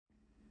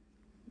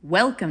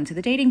Welcome to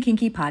the Dating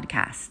Kinky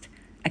Podcast,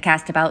 a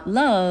cast about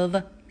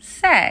love,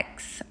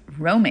 sex,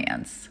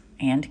 romance,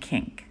 and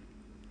kink.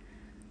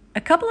 A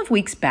couple of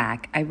weeks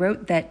back, I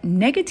wrote that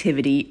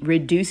negativity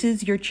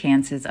reduces your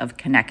chances of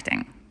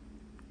connecting.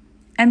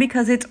 And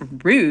because it's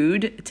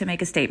rude to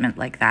make a statement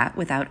like that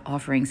without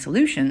offering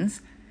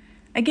solutions,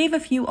 I gave a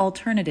few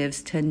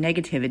alternatives to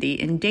negativity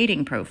in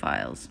dating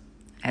profiles.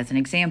 As an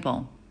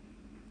example,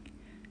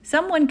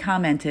 someone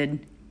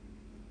commented,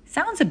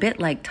 "Sounds a bit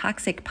like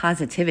toxic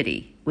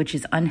positivity, which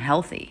is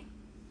unhealthy."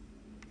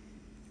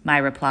 My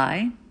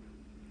reply,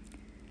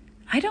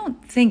 "I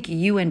don't think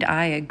you and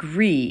I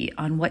agree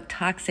on what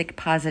toxic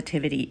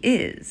positivity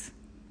is.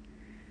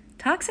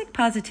 Toxic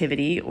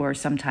positivity, or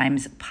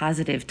sometimes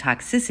positive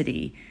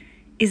toxicity,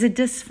 is a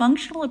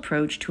dysfunctional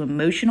approach to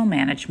emotional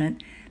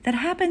management that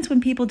happens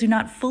when people do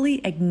not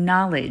fully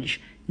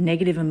acknowledge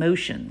negative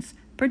emotions,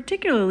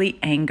 particularly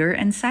anger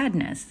and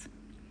sadness.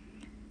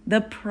 The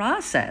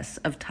process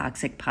of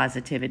toxic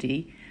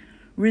positivity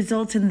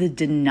results in the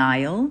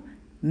denial,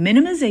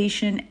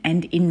 minimization,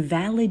 and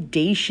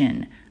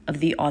invalidation of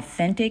the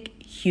authentic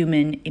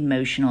human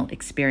emotional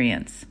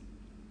experience."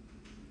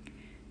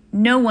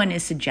 No one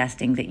is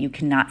suggesting that you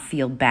cannot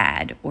feel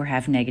bad or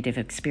have negative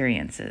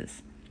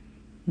experiences.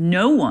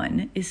 No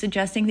one is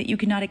suggesting that you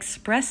cannot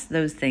express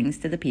those things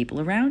to the people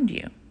around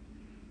you.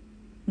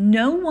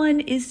 No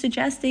one is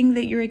suggesting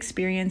that your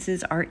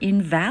experiences are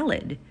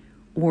invalid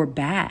or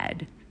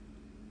bad.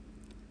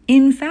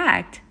 In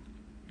fact,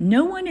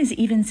 no one is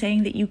even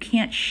saying that you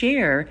can't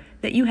share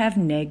that you have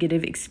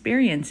negative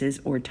experiences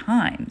or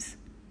times.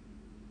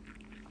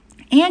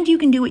 And you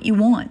can do what you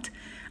want.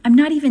 I'm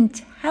not even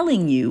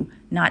telling you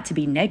not to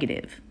be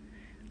negative.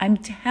 I'm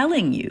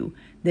telling you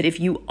that if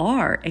you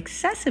are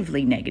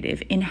excessively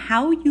negative in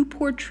how you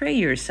portray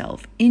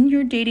yourself in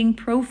your dating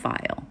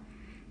profile,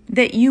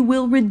 that you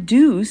will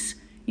reduce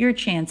your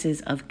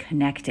chances of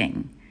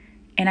connecting.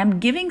 And I'm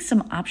giving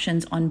some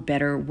options on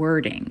better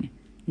wording,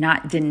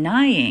 not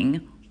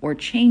denying or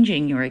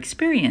changing your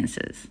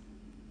experiences.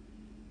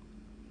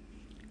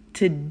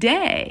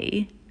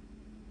 Today,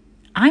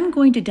 I'm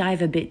going to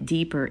dive a bit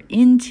deeper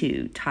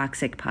into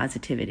toxic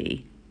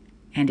positivity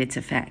and its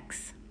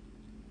effects.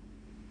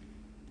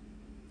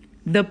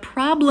 The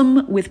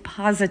problem with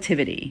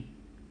positivity.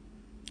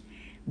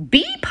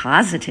 Be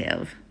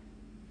positive.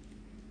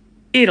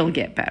 It'll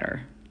get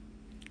better.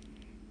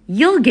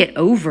 You'll get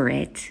over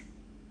it.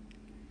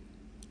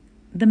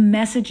 The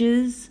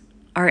messages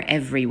are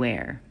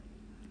everywhere.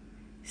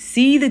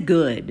 See the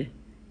good.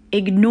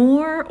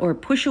 Ignore or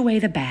push away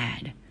the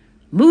bad.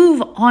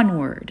 Move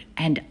onward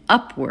and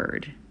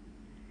upward.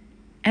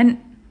 And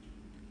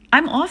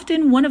I'm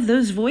often one of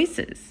those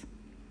voices.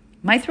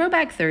 My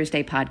Throwback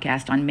Thursday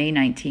podcast on May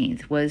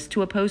 19th was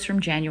to a post from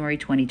January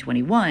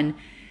 2021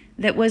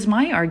 that was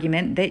my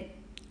argument that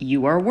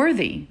you are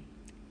worthy.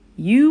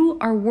 You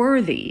are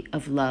worthy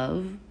of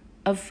love,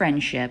 of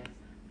friendship,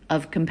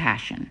 of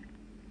compassion.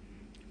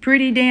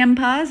 Pretty damn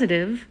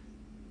positive.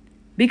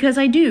 Because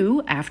I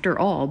do, after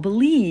all,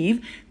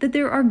 believe that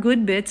there are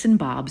good bits and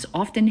bobs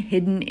often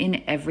hidden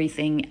in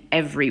everything,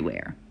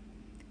 everywhere.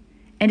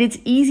 And it's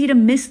easy to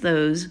miss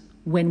those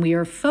when we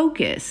are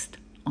focused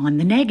on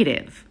the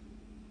negative.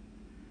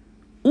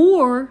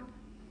 Or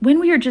when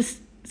we are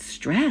just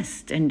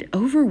stressed and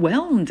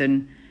overwhelmed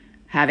and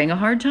having a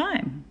hard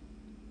time.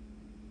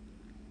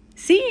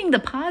 Seeing the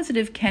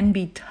positive can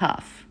be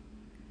tough.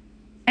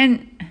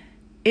 And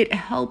it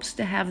helps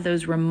to have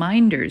those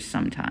reminders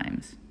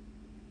sometimes.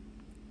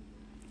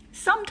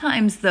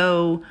 Sometimes,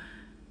 though,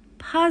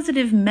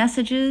 positive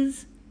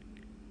messages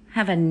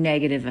have a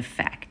negative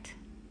effect.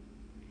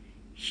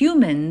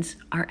 Humans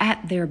are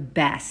at their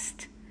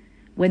best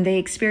when they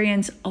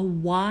experience a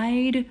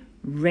wide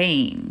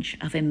range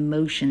of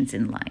emotions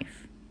in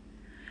life.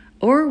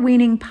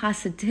 Overweening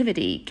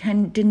positivity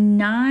can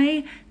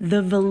deny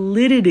the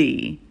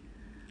validity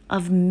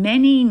of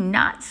many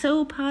not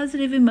so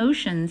positive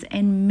emotions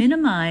and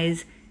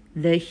minimize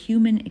the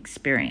human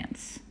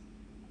experience.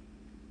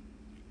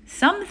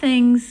 Some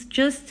things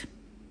just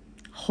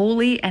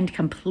wholly and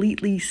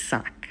completely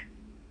suck.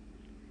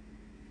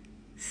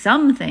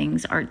 Some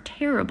things are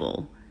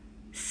terrible,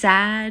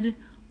 sad,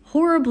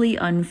 horribly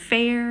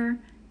unfair,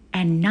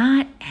 and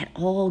not at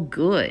all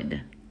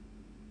good.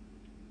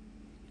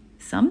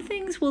 Some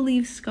things will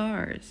leave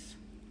scars.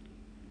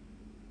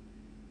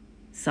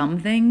 Some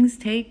things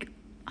take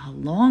a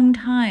long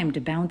time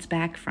to bounce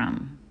back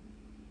from.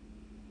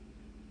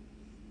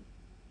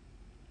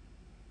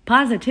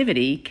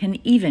 Positivity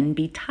can even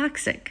be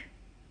toxic.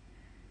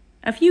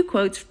 A few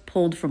quotes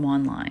pulled from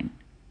online.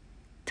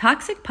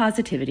 Toxic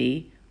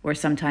positivity, or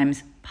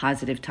sometimes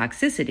positive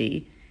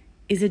toxicity,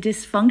 is a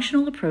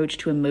dysfunctional approach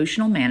to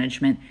emotional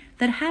management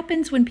that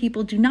happens when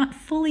people do not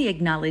fully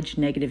acknowledge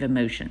negative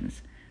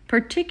emotions,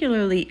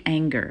 particularly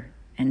anger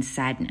and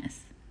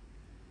sadness.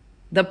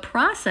 The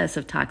process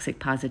of toxic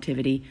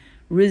positivity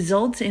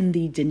results in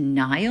the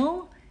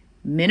denial,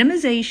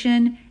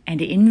 minimization,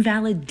 and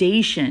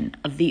invalidation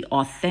of the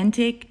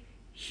authentic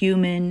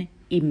human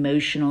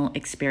emotional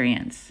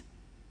experience.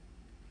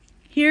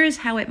 here's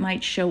how it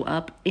might show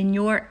up in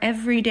your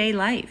everyday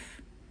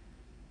life.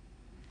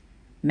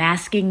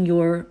 Masking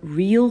your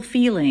real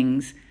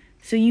feelings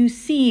so you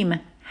seem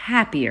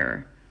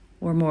happier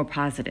or more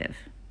positive.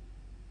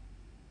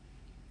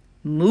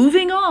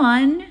 Moving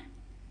on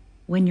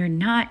when you're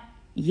not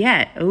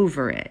yet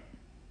over it.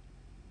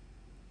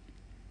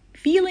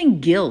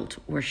 Feeling guilt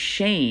or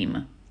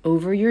shame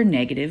over your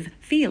negative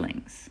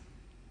feelings.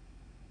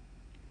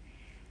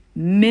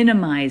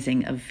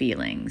 Minimizing of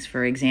feelings,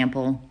 for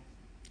example,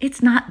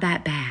 it's not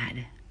that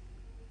bad.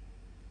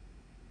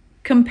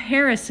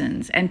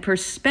 Comparisons and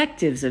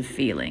perspectives of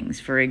feelings,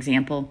 for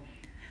example,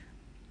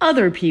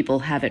 other people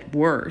have it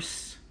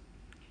worse.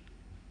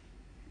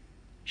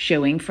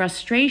 Showing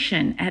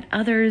frustration at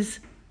others'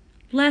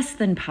 less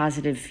than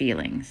positive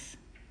feelings.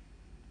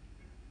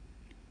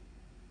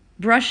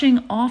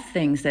 Brushing off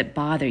things that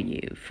bother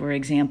you, for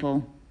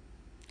example,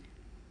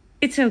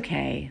 it's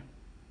okay,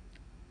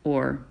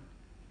 or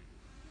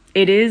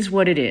it is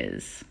what it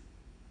is.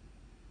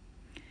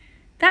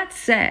 That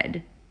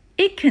said,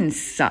 it can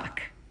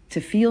suck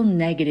to feel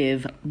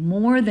negative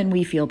more than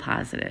we feel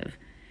positive.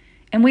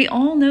 And we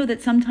all know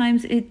that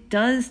sometimes it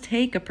does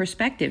take a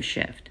perspective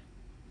shift.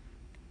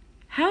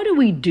 How do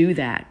we do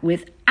that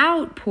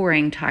without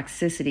pouring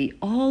toxicity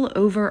all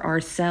over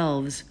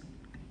ourselves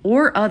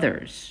or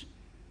others?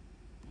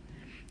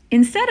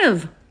 Instead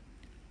of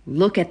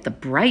look at the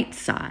bright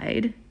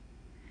side,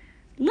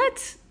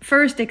 let's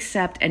first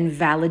accept and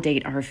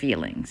validate our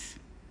feelings.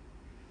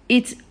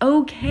 It's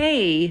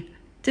okay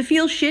to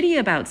feel shitty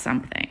about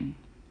something.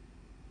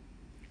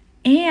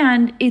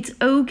 And it's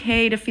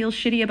okay to feel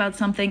shitty about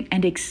something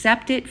and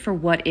accept it for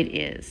what it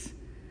is.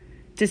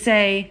 To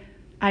say,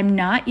 I'm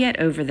not yet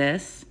over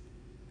this,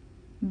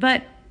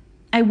 but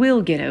I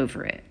will get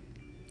over it,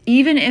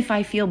 even if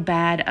I feel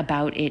bad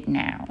about it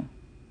now.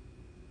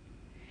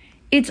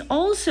 It's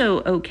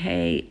also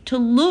okay to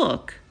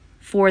look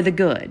for the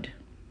good.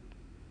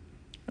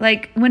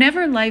 Like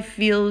whenever life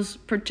feels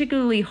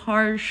particularly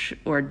harsh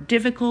or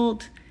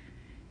difficult,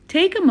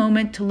 take a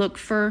moment to look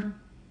for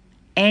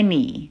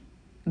any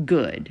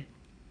good.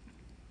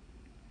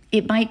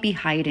 It might be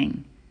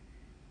hiding.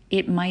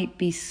 It might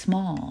be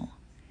small.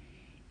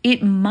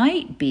 It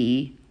might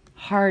be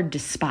hard to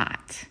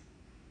spot.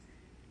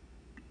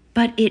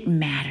 But it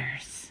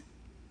matters.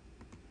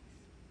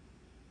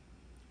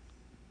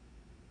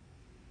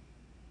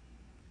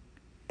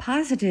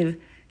 Positive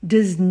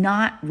does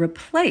not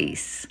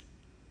replace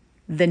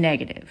the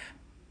negative.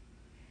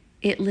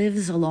 It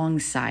lives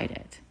alongside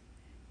it.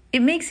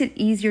 It makes it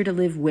easier to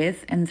live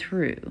with and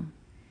through.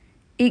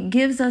 It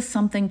gives us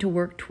something to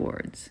work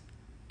towards.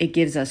 It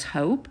gives us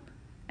hope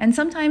and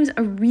sometimes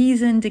a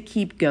reason to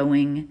keep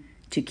going,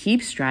 to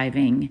keep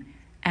striving,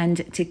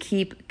 and to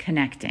keep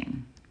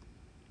connecting.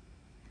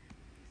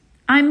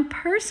 I'm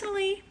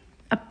personally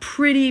a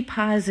pretty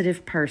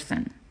positive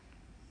person.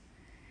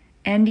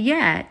 And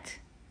yet,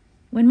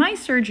 when my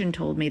surgeon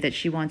told me that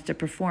she wants to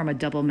perform a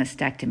double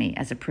mastectomy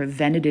as a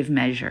preventative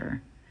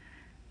measure,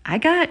 I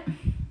got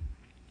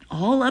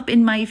all up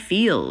in my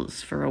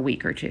feels for a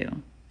week or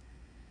two.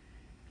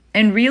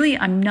 And really,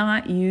 I'm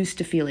not used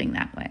to feeling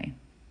that way.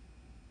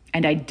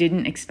 And I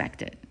didn't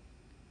expect it.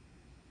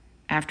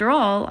 After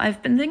all,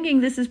 I've been thinking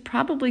this is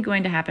probably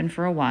going to happen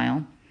for a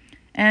while.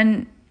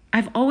 And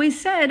I've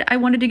always said I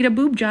wanted to get a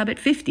boob job at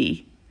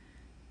 50.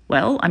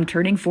 Well, I'm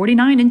turning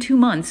 49 in 2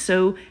 months,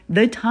 so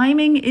the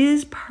timing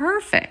is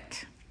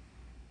perfect.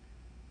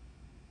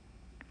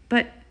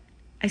 But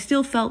I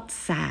still felt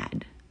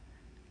sad,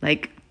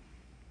 like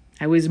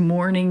I was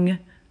mourning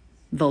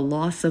the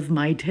loss of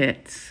my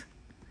tits.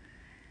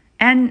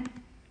 And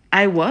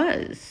I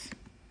was,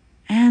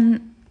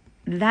 and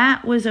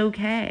that was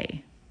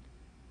okay.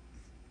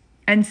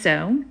 And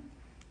so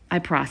I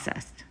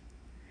processed,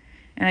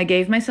 and I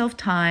gave myself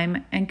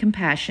time and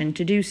compassion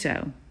to do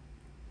so.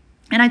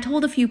 And I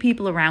told a few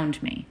people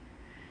around me,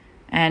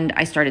 and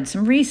I started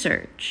some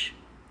research.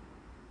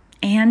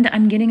 And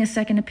I'm getting a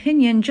second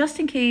opinion just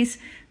in case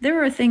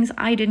there are things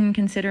I didn't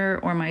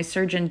consider or my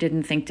surgeon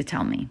didn't think to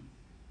tell me.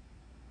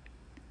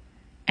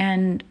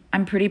 And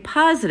I'm pretty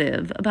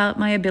positive about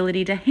my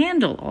ability to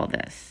handle all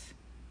this.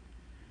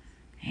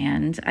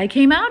 And I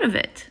came out of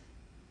it.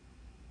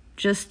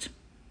 Just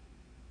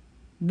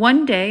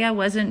one day I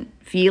wasn't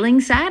feeling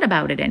sad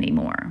about it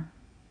anymore.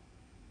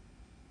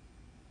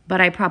 But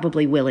I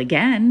probably will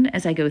again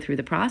as I go through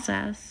the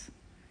process.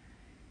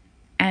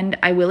 And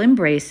I will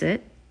embrace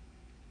it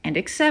and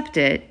accept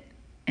it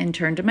and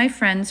turn to my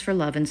friends for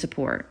love and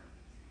support.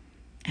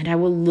 And I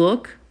will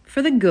look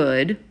for the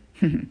good,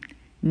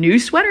 new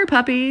sweater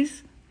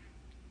puppies,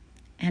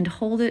 and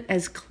hold it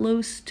as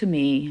close to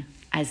me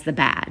as the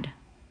bad.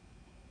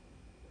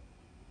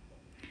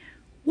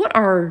 What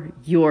are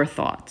your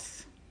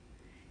thoughts?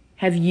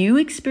 Have you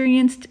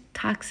experienced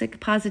toxic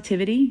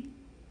positivity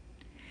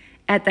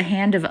at the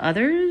hand of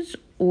others,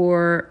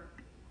 or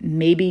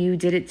maybe you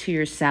did it to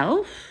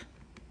yourself?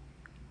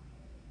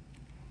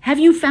 Have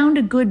you found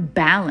a good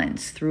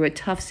balance through a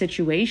tough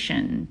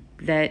situation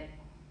that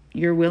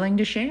you're willing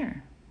to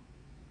share?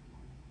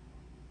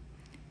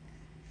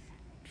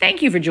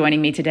 Thank you for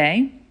joining me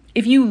today.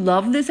 If you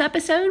love this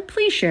episode,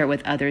 please share it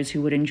with others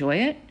who would enjoy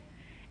it.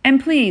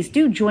 And please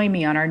do join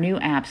me on our new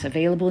apps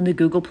available in the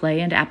Google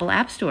Play and Apple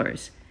App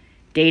Stores.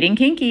 Dating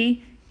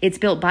Kinky. It's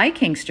built by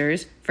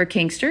Kinksters for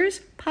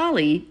Kinksters,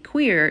 poly,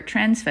 queer,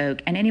 trans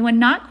folk, and anyone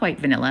not quite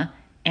vanilla,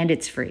 and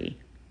it's free.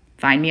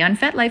 Find me on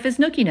FetLife as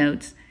Nookie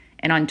Notes,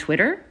 and on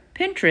Twitter,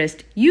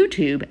 Pinterest,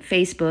 YouTube,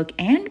 Facebook,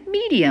 and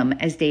Medium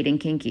as Dating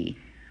Kinky.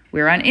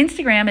 We're on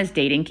Instagram as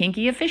Dating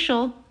Kinky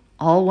Official,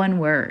 all one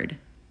word.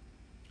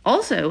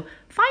 Also,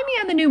 find me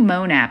on the new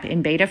Moan app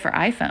in beta for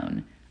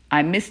iPhone.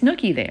 I'm Miss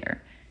Nookie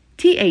there.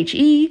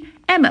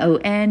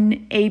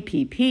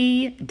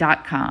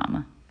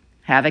 TheMonapp.com.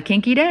 Have a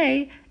kinky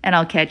day, and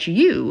I'll catch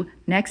you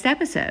next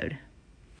episode.